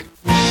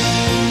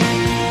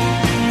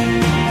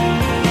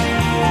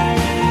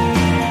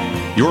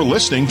You're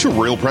listening to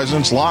Real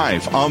Presence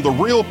Live on the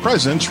Real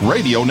Presence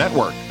Radio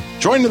Network.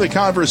 Join in the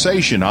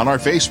conversation on our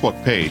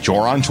Facebook page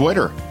or on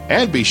Twitter.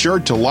 And be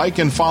sure to like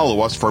and follow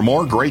us for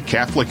more great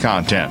Catholic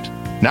content.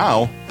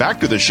 Now,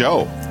 back to the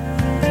show.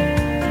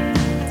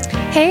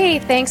 Hey,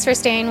 thanks for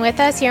staying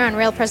with us here on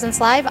Real Presence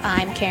Live.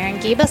 I'm Karen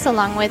Gibas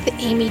along with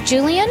Amy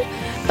Julian.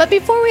 But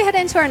before we head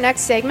into our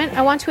next segment,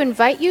 I want to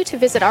invite you to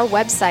visit our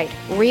website,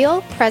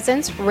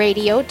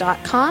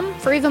 realpresenceradio.com,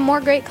 for even more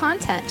great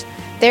content.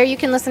 There you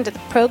can listen to the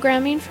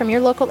programming from your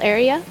local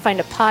area, find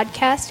a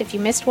podcast if you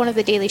missed one of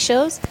the daily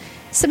shows,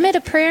 submit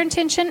a prayer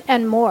intention,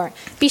 and more.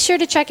 Be sure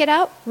to check it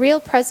out,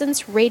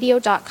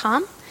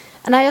 realpresenceradio.com.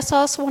 And I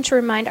also want to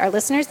remind our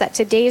listeners that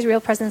today's Real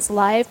Presence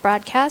Live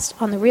broadcast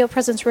on the Real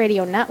Presence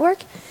Radio Network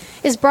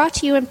is brought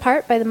to you in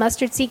part by the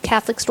Mustard Seed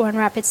Catholic Store in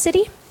Rapid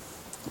City.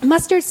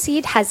 Mustard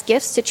Seed has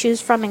gifts to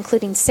choose from,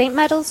 including saint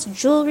medals,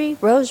 jewelry,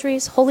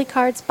 rosaries, holy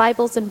cards,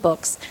 Bibles, and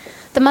books.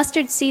 The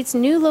Mustard Seed's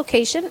new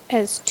location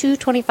is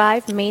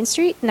 225 Main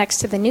Street, next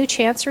to the new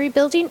Chancery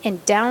Building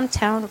in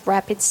downtown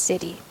Rapid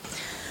City.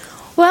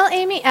 Well,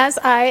 Amy, as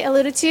I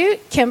alluded to,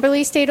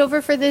 Kimberly stayed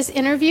over for this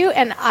interview,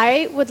 and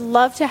I would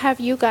love to have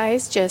you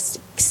guys just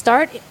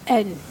start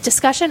a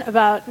discussion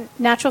about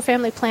natural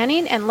family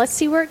planning, and let's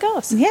see where it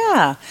goes.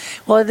 Yeah.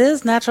 Well, it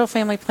is Natural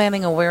Family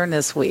Planning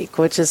Awareness Week,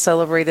 which is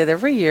celebrated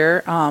every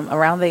year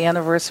around the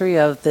anniversary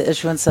of the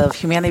issuance of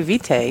Humanae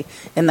Vitae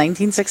in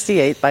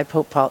 1968 by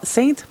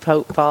Saint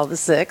Pope Paul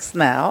VI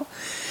now.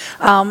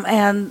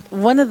 And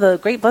one of the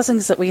great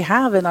blessings that we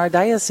have in our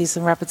diocese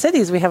in Rapid City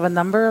is we have a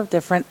number of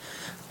different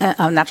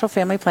natural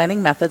family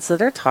planning methods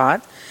that are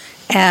taught,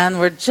 and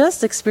we're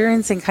just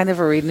experiencing kind of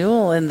a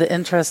renewal in the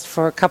interest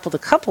for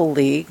couple-to-couple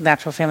league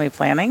natural family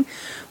planning,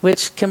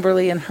 which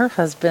Kimberly and her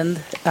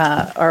husband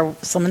are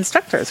some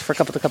instructors for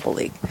couple-to-couple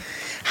league.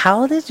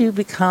 How did you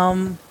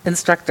become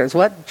instructors?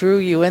 What drew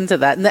you into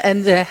that?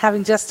 And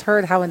having just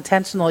heard how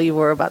intentional you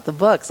were about the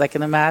books, I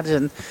can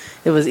imagine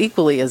it was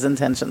equally as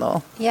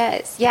intentional.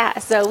 Yes, yeah.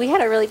 So we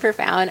had a really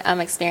profound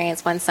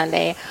experience one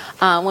Sunday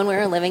when we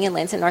were living in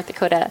Linton, North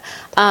Dakota.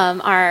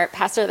 Our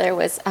pastor there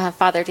was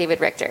Father David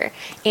Richter.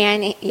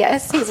 And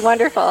yes, he's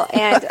wonderful.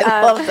 And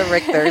I love the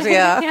Richters,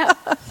 yeah. Yeah.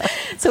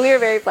 So we were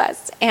very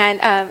blessed.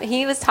 And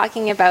he was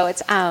talking about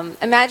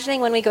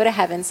imagining when we go to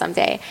heaven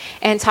someday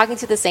and talking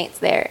to the saints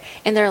there.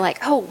 And they're like,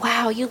 oh,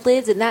 wow, you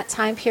lived in that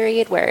time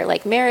period where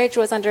like marriage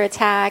was under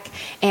attack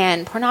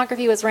and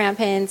pornography was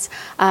rampant.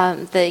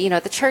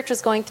 The church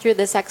was going through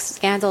the sex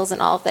scandals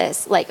and all of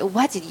this. Like,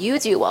 what did you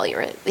do while you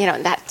were,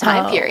 in that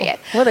time period?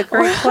 What a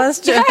great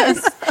question.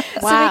 Yes.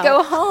 Wow. So we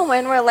go home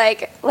and we're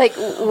like, what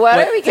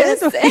are we going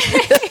to say?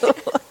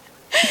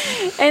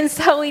 And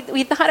so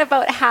we thought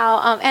about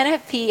how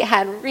NFP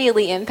had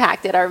really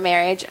impacted our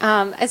marriage,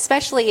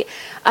 especially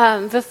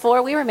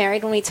before we were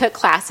married when we took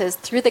classes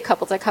through the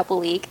Couple to Couple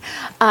League.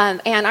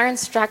 And our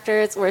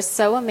instructors were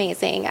so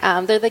amazing.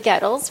 They're the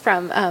Gettles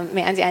from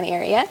Mandan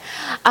area.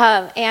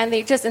 And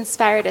they just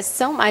inspired us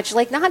so much,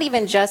 like not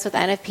even just with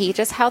NFP,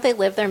 just how they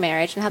lived their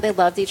marriage and how they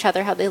loved each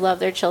other, how they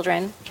loved their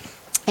children.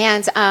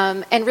 And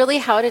really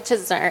how to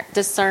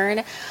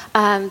discern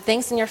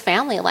things in your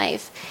family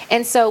life.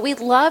 And so we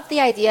loved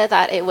the idea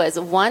that it was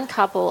one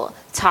couple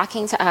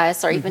talking to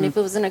us, or even if it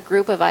was in a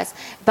group of us,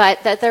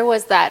 but that there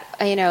was that,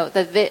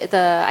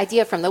 the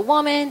idea from the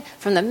woman,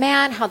 from the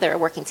man, how they were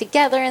working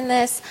together in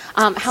this,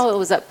 how it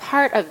was a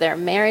part of their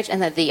marriage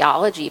and the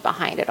theology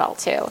behind it all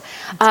too.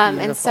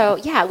 And so,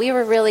 yeah, we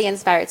were really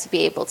inspired to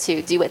be able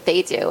to do what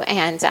they do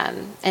and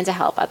to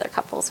help other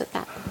couples with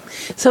that.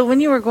 So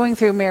when you were going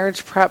through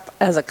marriage prep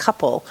as a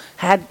couple,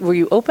 were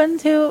you open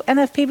to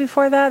NFP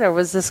before that, or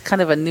was this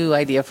kind of a new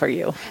idea for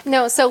you?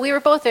 No, so we were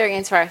both very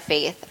into our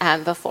faith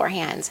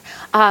beforehand.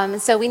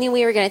 So we knew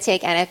we were going to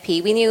take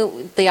NFP. We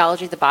knew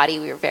theology of the body.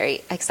 We were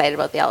very excited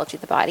about theology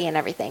of the body and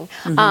everything.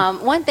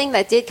 One thing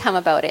that did come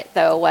about it,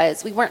 though,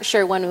 was we weren't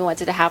sure when we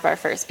wanted to have our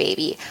first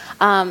baby.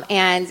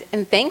 And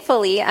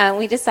thankfully,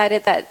 we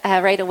decided that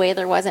right away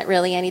there wasn't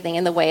really anything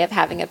in the way of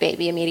having a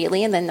baby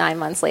immediately. And then 9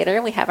 months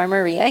later, we have our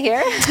Maria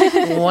here.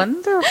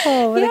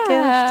 Wonderful. What a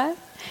gift.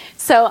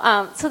 So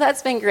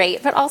that's been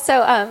great, but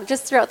also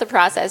just throughout the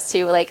process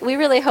too, we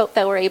really hope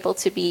that we're able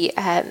to be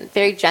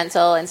very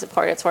gentle and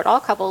supportive toward all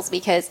couples,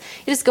 because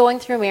just going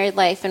through married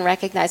life and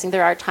recognizing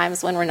there are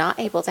times when we're not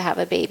able to have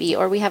a baby,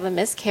 or we have a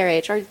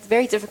miscarriage, or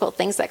very difficult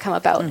things that come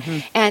about.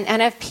 And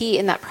NFP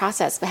in that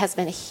process has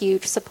been a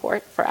huge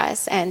support for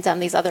us and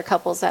these other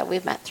couples that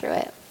we've met through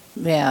it.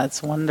 Yeah,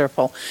 it's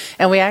wonderful.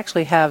 And we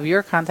actually have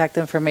your contact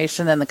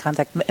information and the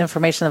contact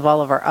information of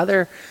all of our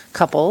other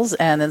couples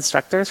and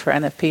instructors for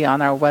NFP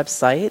on our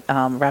website,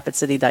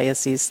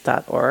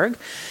 rapidcitydiocese.org.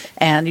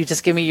 And you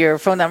just give me your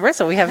phone number,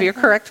 so we have your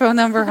correct phone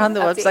number on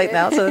the website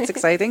now, so that's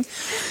exciting.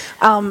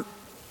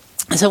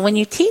 So when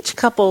you teach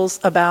couples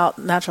about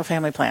natural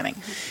family planning,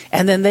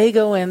 and then they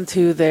go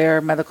into their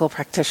medical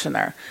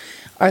practitioner,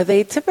 are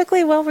they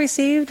typically well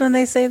received when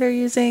they say they're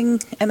using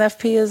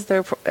NFP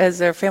as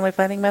their family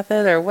planning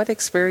method, or what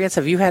experience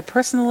have you had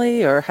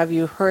personally, or have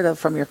you heard of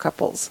from your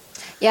couples?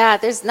 Yeah,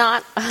 there's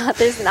not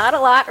a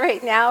lot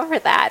right now for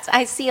that.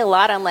 I see a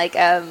lot on like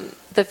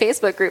the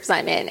Facebook groups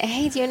I'm in.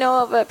 Hey, do you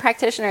know of a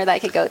practitioner that I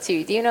could go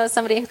to? Do you know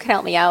somebody who can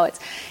help me out?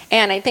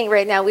 And I think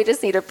right now we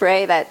just need to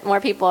pray that more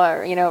people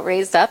are,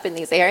 raised up in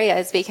these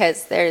areas,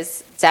 because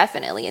there's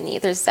definitely a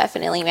need. There's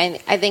definitely,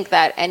 I think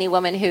that any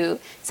woman who's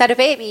had a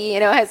baby,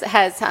 has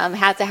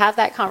had to have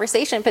that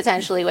conversation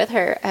potentially with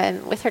her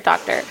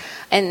doctor,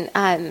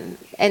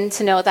 and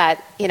to know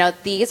that,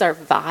 these are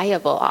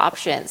viable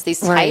options, these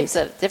types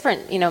of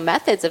different,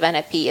 methods of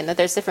NFP, and that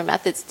there's different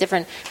methods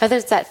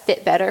that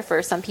fit better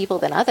for some people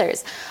than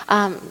others.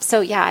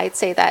 So yeah, I'd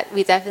say that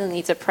we definitely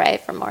need to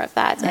pray for more of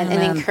that, and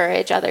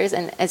encourage others,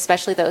 and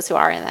especially those who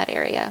are in that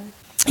area.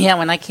 Yeah,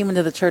 when I came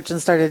into the church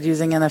and started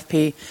using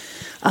NFP,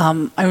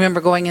 I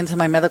remember going into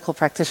my medical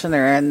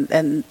practitioner,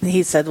 and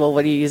he said, well,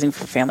 what are you using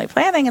for family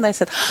planning? And I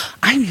said,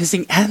 I'm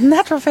using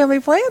natural family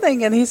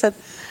planning. And he said,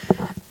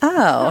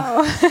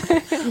 oh.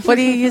 What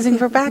are you using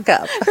for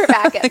backup? For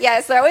backup,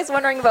 yes. They're always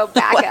wondering about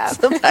backup.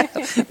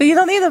 But you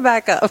don't need a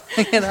backup,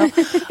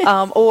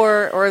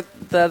 Or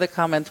the other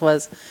comment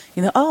was,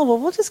 oh, well,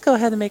 we'll just go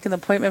ahead and make an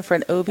appointment for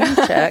an OB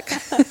check.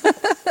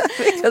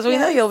 Because we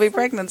know you'll be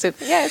pregnant soon.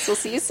 Yes, we'll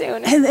see you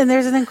soon. And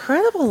there's an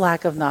incredible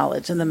lack of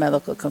knowledge in the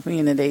medical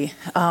community.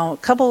 A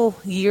couple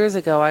years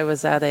ago, I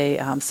was at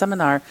a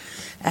seminar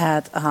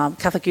at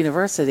Catholic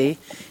University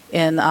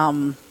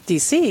in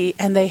D.C.,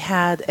 and they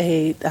had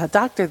a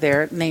doctor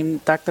there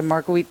named Dr.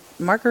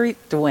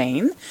 Marguerite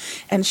Duane,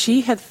 and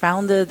she had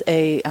founded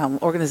a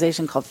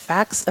organization called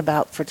Facts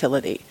About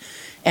Fertility.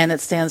 And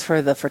it stands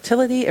for the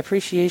Fertility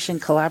Appreciation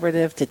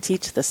Collaborative to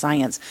Teach the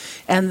Science.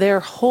 And their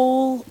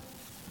whole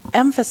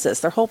emphasis,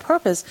 their whole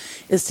purpose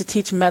is to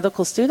teach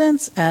medical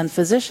students and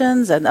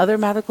physicians and other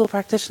medical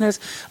practitioners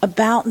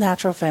about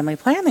natural family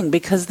planning,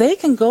 because they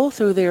can go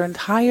through their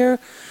entire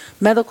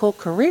medical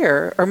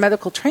career or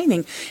medical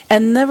training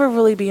and never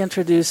really be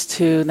introduced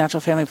to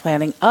natural family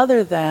planning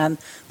other than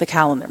the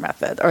calendar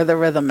method or the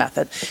rhythm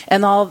method.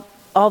 And all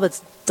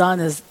that's done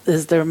is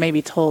they're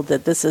maybe told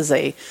that this is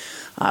a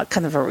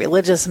kind of a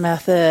religious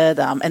method,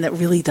 and it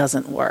really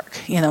doesn't work,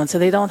 and so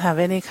they don't have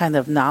any kind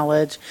of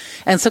knowledge,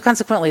 and so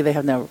consequently they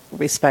have no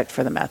respect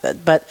for the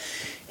method. But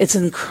it's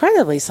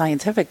incredibly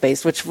scientific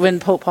based, which when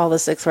Pope Paul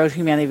VI wrote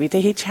Humanae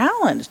Vitae, he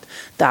challenged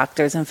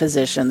doctors and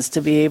physicians to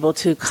be able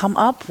to come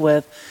up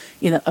with,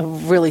 a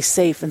really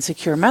safe and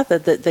secure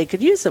method that they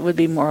could use that would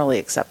be morally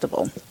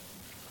acceptable.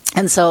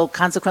 And so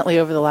consequently,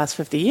 over the last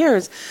 50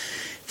 years,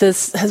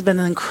 this has been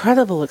an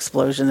incredible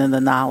explosion in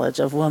the knowledge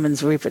of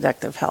women's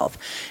reproductive health.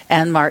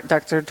 And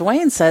Dr.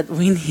 Duane said,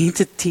 we need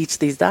to teach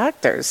these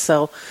doctors.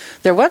 So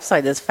their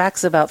website is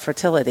Facts About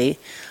Fertility.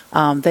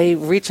 They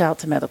reach out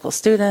to medical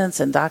students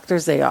and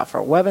doctors. They offer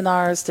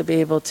webinars to be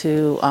able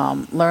to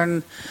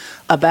learn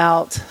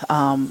about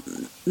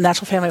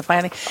natural family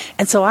planning.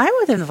 And so I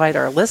would invite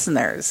our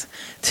listeners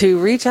to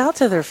reach out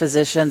to their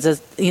physicians,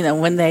 as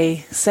when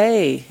they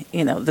say,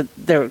 that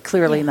they're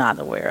clearly not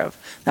aware of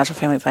natural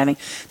family planning,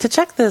 to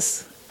check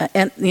this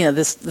and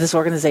this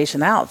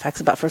organization out, Facts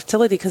About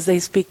Fertility, because they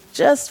speak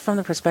just from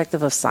the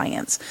perspective of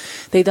science.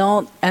 They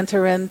don't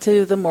enter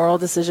into the moral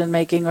decision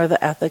making or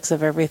the ethics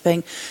of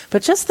everything,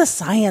 but just the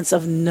science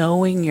of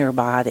knowing your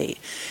body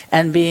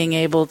and being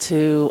able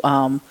to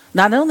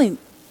not only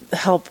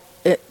help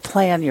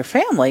plan your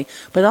family,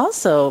 but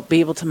also be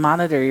able to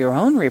monitor your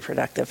own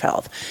reproductive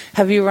health.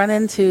 Have you run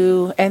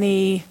into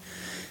any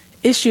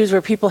issues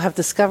where people have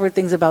discovered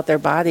things about their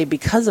body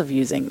because of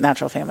using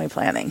natural family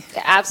planning?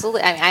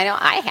 Absolutely. I know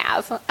I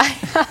have. I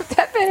have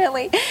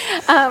definitely.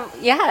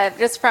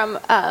 Just from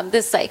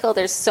this cycle,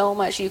 there's so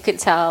much you can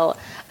tell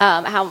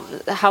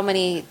how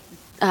many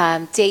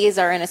days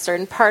are in a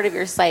certain part of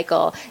your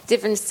cycle,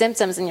 different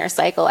symptoms in your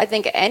cycle. I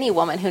think any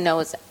woman who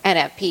knows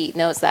NFP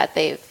knows that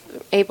they've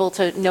able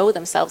to know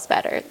themselves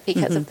better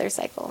because of their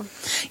cycle.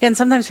 Yeah, and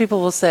sometimes people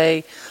will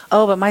say,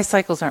 oh, but my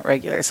cycles aren't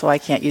regular, so I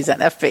can't use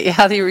NFP.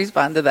 How do you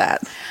respond to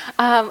that?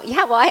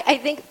 I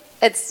think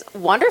it's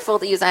wonderful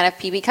to use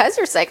NFP because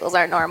your cycles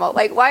aren't normal.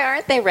 Like, why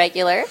aren't they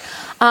regular?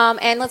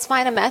 And let's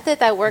find a method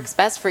that works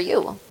best for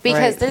you,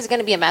 because there's going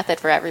to be a method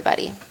for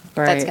everybody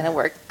that's going to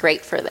work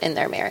great in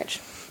their marriage.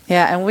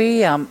 Yeah, and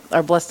we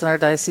are blessed in our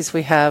diocese.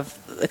 We have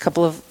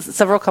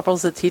several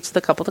couples that teach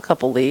the Couple to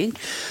Couple League.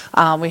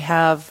 We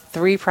have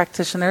 3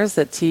 practitioners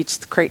that teach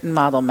the Creighton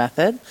Model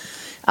Method.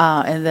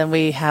 And then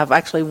we have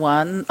actually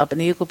one up in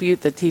Eagle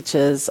Butte that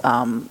teaches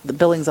the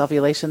Billings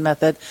Ovulation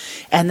Method.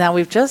 And now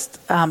we've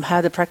just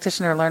had a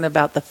practitioner learn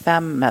about the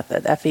FEMM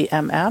method,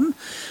 F-E-M-M,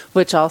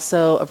 which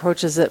also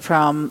approaches it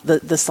from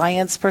the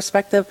science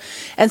perspective.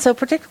 And so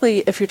particularly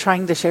if you're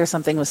trying to share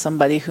something with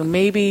somebody who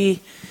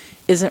maybe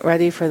isn't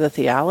ready for the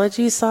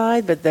theology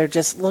side, but they're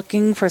just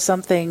looking for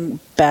something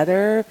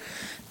better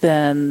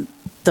than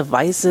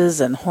devices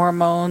and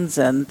hormones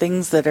and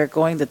things that are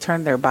going to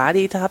turn their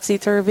body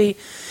topsy-turvy.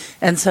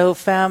 And so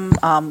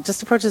FEMM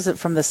just approaches it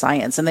from the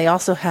science. And they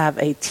also have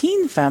a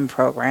teen FEMM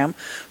program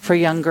for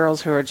young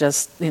girls who are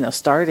just,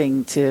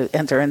 starting to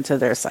enter into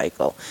their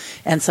cycle.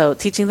 And so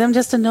teaching them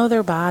just to know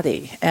their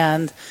body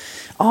and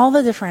all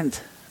the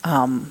different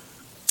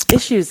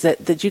issues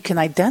that you can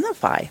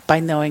identify by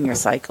knowing your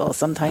cycle.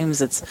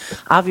 Sometimes it's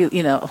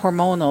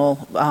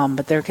hormonal,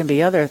 but there can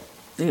be other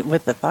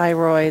with the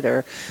thyroid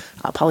or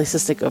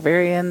polycystic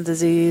ovarian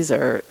disease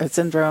or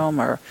syndrome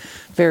or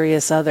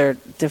various other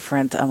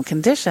different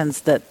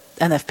conditions that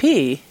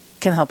NFP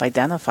can help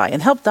identify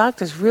and help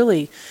doctors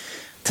really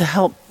to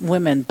help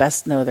women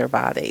best know their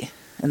body.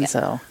 And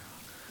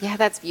Yeah,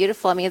 that's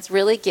beautiful. I mean, it's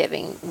really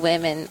giving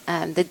women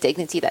the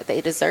dignity that they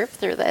deserve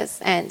through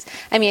this. And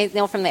I mean, I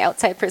know from the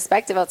outside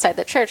perspective, outside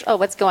the church,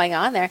 what's going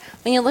on there?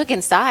 When you look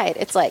inside,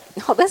 it's like,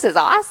 this is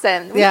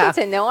awesome. We get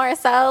to know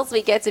ourselves.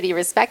 We get to be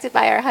respected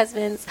by our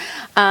husbands.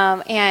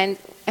 And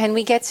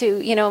we get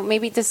to,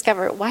 maybe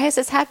discover, why is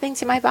this happening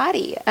to my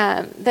body?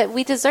 That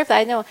we deserve that.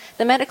 I know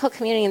the medical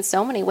community in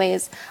so many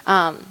ways,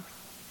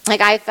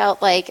 I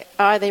felt like,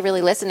 are they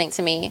really listening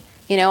to me?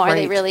 Are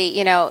they really,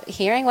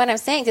 hearing what I'm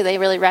saying? Do they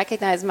really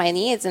recognize my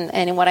needs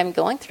and what I'm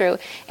going through?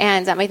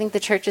 And I think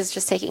the church is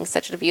just taking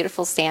such a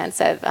beautiful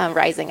stance of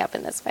rising up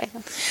in this way.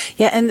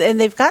 Yeah, and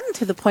they've gotten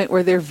to the point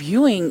where they're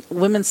viewing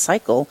women's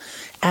cycle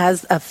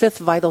as a fifth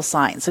vital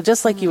sign. So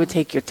just like you would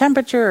take your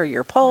temperature or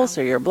your pulse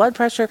or your blood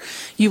pressure,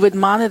 you would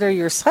monitor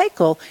your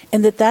cycle,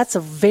 and that's a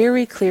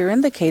very clear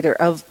indicator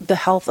of the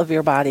health of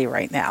your body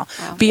right now,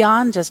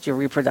 beyond just your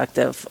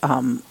reproductive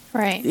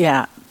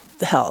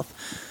health.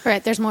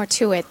 Right, there's more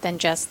to it than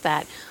just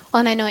that.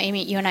 Well, and I know,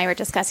 Amy, you and I were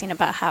discussing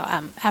about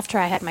how after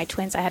I had my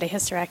twins, I had a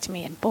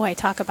hysterectomy, and boy,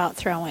 talk about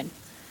throwing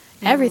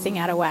everything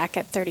out of whack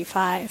at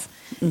 35.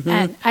 Mm-hmm.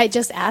 And I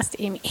just asked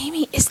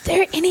Amy, is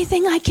there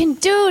anything I can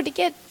do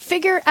to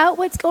figure out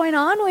what's going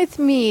on with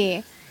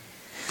me?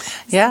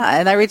 Yeah,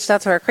 and I reached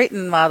out to our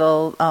Creighton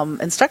model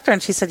instructor,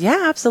 and she said,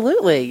 yeah,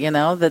 absolutely,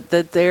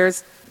 that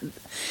there's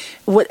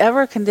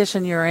whatever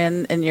condition you're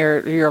in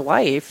your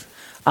life,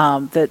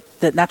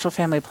 that natural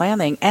family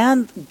planning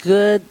and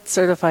good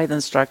certified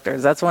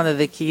instructors, that's one of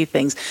the key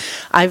things.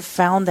 I've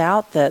found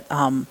out that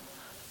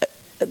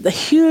the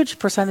huge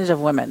percentage of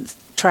women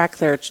track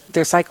their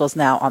cycles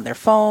now on their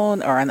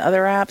phone or on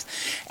other apps,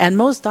 and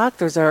most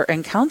doctors are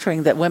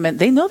encountering that women,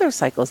 they know their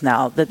cycles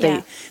now that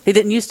they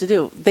didn't used to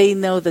do. They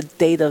know the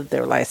date of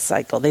their life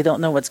cycle. They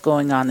don't know what's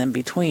going on in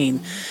between.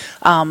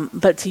 Mm-hmm.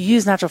 But to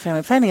use natural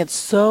family planning, it's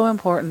so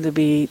important to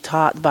be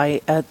taught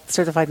by a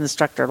certified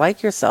instructor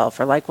like yourself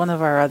or like one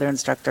of our other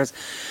instructors,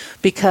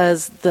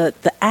 because the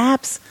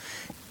apps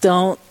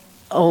don't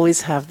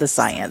always have the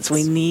science.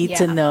 We need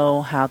to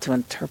know how to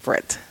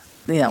interpret.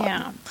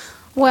 Yeah.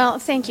 Well,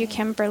 thank you,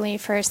 Kimberly,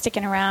 for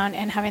sticking around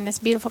and having this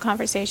beautiful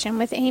conversation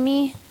with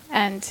Amy.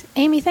 And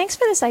Amy, thanks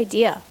for this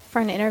idea for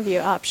an interview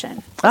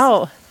option.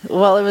 Oh,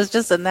 well, it was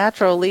just a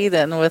natural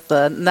lead-in with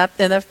the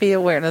NFP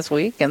Awareness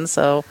Week. And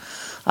so,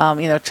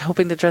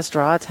 hoping to just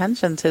draw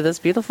attention to this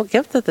beautiful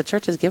gift that the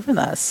church has given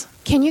us.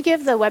 Can you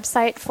give the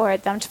website for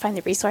them to find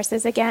the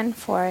resources again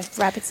for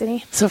Rapid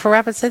City? So for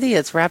Rapid City,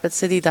 it's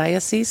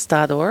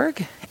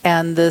rapidcitydiocese.org.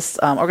 And this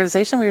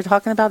organization we were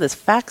talking about is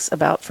Facts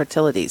About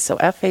Fertility. So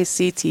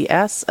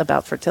FACTS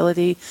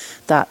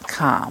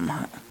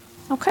aboutfertility.com.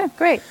 Okay,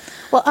 great.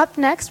 Well, up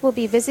next, we'll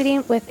be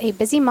visiting with a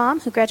busy mom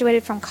who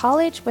graduated from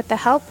college with the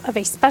help of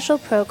a special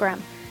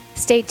program.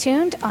 Stay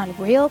tuned on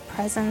Real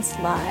Presence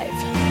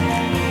Live.